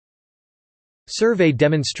Survey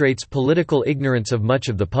demonstrates political ignorance of much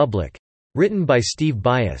of the public. Written by Steve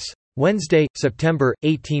Bias. Wednesday, September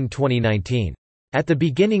 18, 2019. At the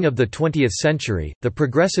beginning of the 20th century, the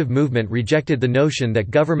progressive movement rejected the notion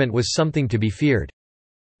that government was something to be feared.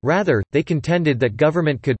 Rather, they contended that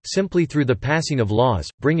government could, simply through the passing of laws,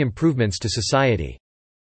 bring improvements to society.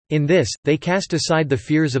 In this, they cast aside the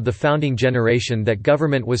fears of the founding generation that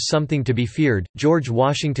government was something to be feared. George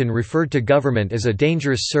Washington referred to government as a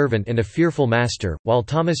dangerous servant and a fearful master, while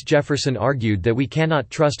Thomas Jefferson argued that we cannot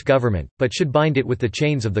trust government, but should bind it with the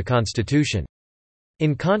chains of the Constitution.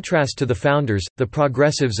 In contrast to the founders, the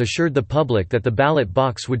progressives assured the public that the ballot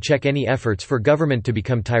box would check any efforts for government to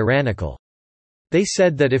become tyrannical. They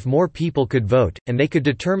said that if more people could vote, and they could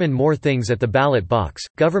determine more things at the ballot box,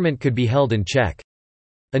 government could be held in check.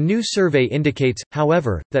 A new survey indicates,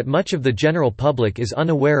 however, that much of the general public is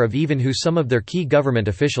unaware of even who some of their key government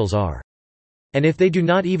officials are. And if they do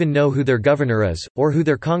not even know who their governor is, or who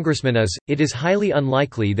their congressman is, it is highly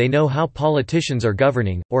unlikely they know how politicians are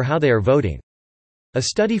governing, or how they are voting. A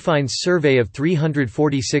study finds survey of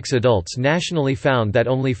 346 adults nationally found that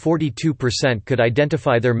only 42% could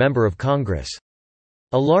identify their member of Congress.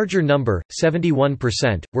 A larger number,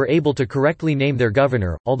 71%, were able to correctly name their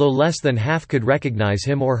governor, although less than half could recognize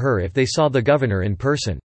him or her if they saw the governor in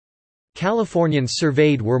person. Californians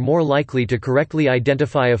surveyed were more likely to correctly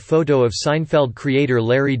identify a photo of Seinfeld creator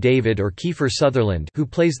Larry David or Kiefer Sutherland, who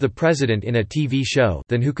plays the president in a TV show,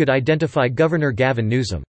 than who could identify Governor Gavin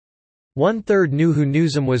Newsom. One-third knew who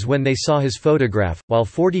Newsom was when they saw his photograph, while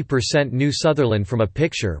 40% knew Sutherland from a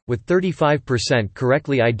picture, with 35%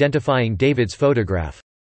 correctly identifying David's photograph.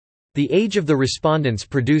 The age of the respondents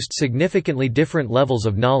produced significantly different levels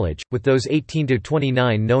of knowledge, with those 18 to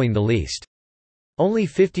 29 knowing the least. Only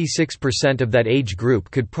 56% of that age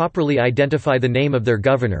group could properly identify the name of their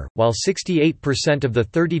governor, while 68% of the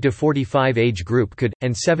 30 to 45 age group could,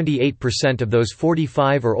 and 78% of those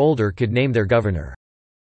 45 or older could name their governor.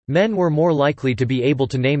 Men were more likely to be able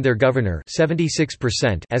to name their governor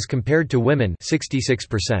 76% as compared to women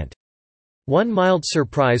 66%. One mild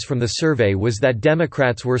surprise from the survey was that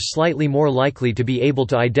Democrats were slightly more likely to be able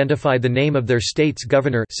to identify the name of their state's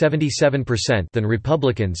governor 77% than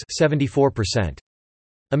Republicans 74%.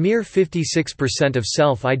 A mere 56% of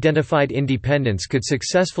self-identified independents could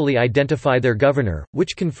successfully identify their governor,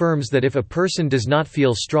 which confirms that if a person does not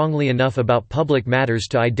feel strongly enough about public matters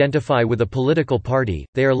to identify with a political party,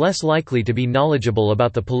 they are less likely to be knowledgeable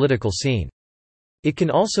about the political scene. It can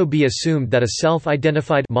also be assumed that a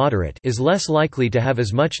self-identified moderate is less likely to have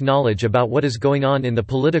as much knowledge about what is going on in the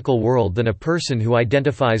political world than a person who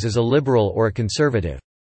identifies as a liberal or a conservative.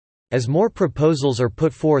 As more proposals are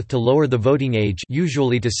put forth to lower the voting age,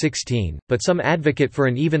 usually to 16, but some advocate for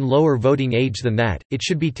an even lower voting age than that, it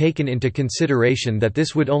should be taken into consideration that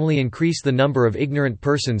this would only increase the number of ignorant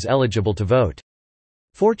persons eligible to vote.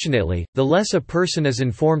 Fortunately, the less a person is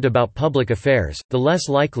informed about public affairs, the less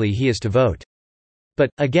likely he is to vote. But,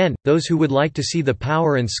 again, those who would like to see the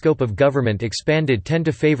power and scope of government expanded tend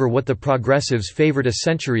to favor what the progressives favored a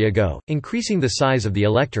century ago, increasing the size of the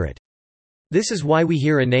electorate. This is why we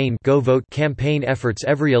hear inane "Go Vote" campaign efforts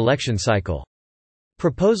every election cycle.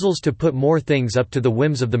 Proposals to put more things up to the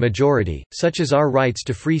whims of the majority, such as our rights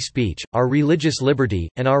to free speech, our religious liberty,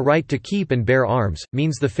 and our right to keep and bear arms,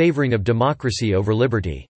 means the favoring of democracy over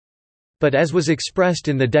liberty. But as was expressed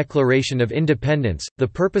in the Declaration of Independence, the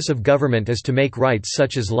purpose of government is to make rights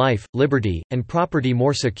such as life, liberty, and property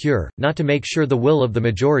more secure, not to make sure the will of the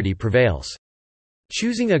majority prevails.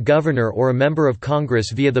 Choosing a governor or a member of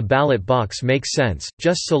Congress via the ballot box makes sense,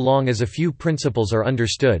 just so long as a few principles are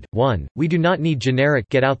understood. 1. We do not need generic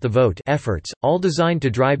get-out-the-vote efforts, all designed to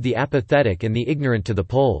drive the apathetic and the ignorant to the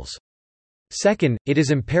polls. 2. It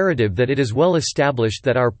is imperative that it is well established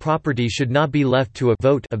that our property should not be left to a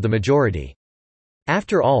vote of the majority.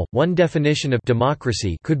 After all, one definition of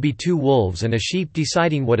democracy could be two wolves and a sheep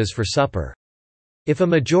deciding what is for supper. If a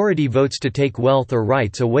majority votes to take wealth or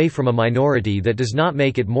rights away from a minority, that does not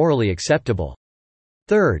make it morally acceptable.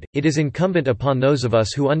 3. It is incumbent upon those of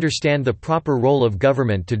us who understand the proper role of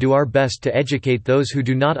government to do our best to educate those who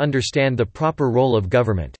do not understand the proper role of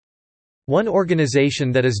government. One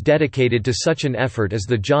organization that is dedicated to such an effort is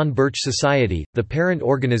the John Birch Society, the parent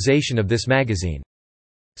organization of this magazine.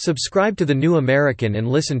 Subscribe to The New American and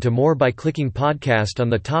listen to more by clicking podcast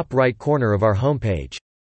on the top right corner of our homepage.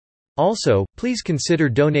 Also, please consider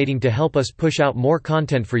donating to help us push out more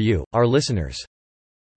content for you, our listeners.